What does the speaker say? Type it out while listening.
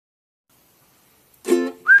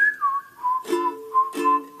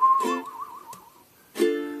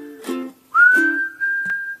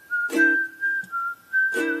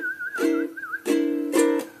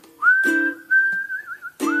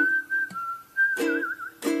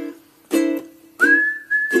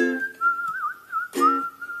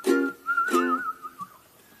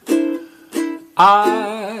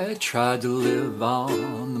I tried to live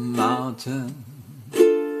on the mountain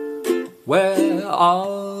where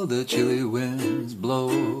all the chilly winds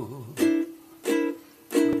blow,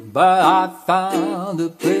 but I found a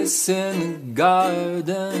place in the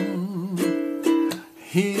garden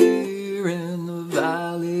here in the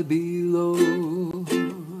valley below.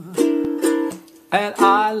 And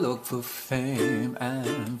I looked for fame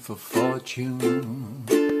and for fortune,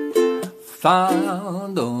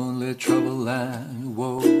 found only trouble and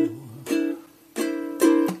woe.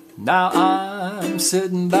 Now I'm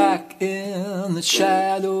sitting back in the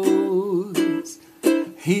shadows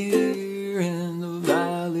here in the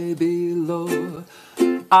valley below.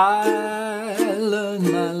 I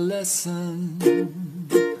learned my lesson.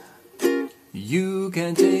 You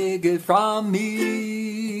can take it from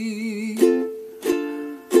me.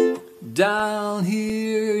 Down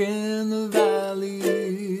here in the valley,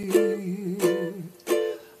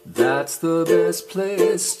 that's the best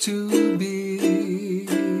place to be.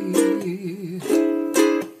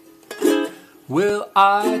 Well,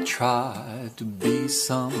 I tried to be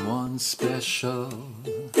someone special.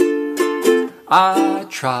 I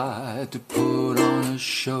tried to put on a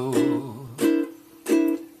show.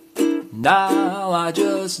 Now I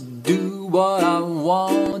just do what I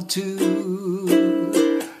want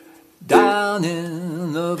to down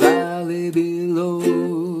in the valley below.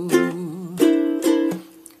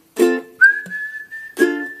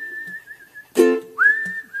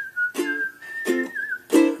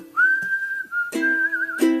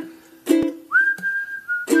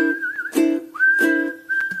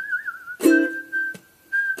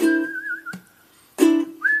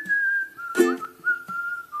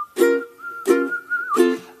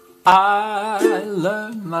 I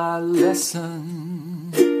learned my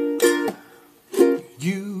lesson.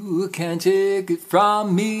 You can't take it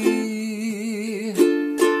from me.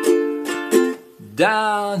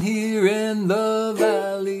 Down here in the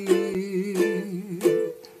valley,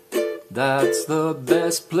 that's the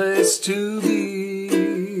best place to be.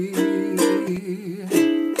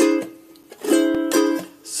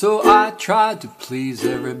 So I tried to please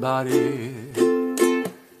everybody.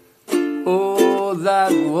 Oh,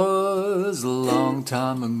 that was a long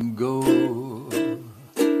time ago.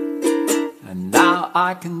 And now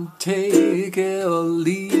I can take it or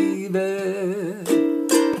leave it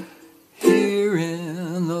here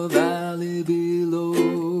in the valley below.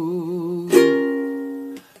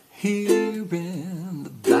 Here in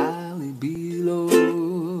the valley below.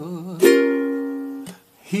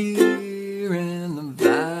 Here in the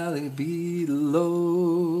valley below.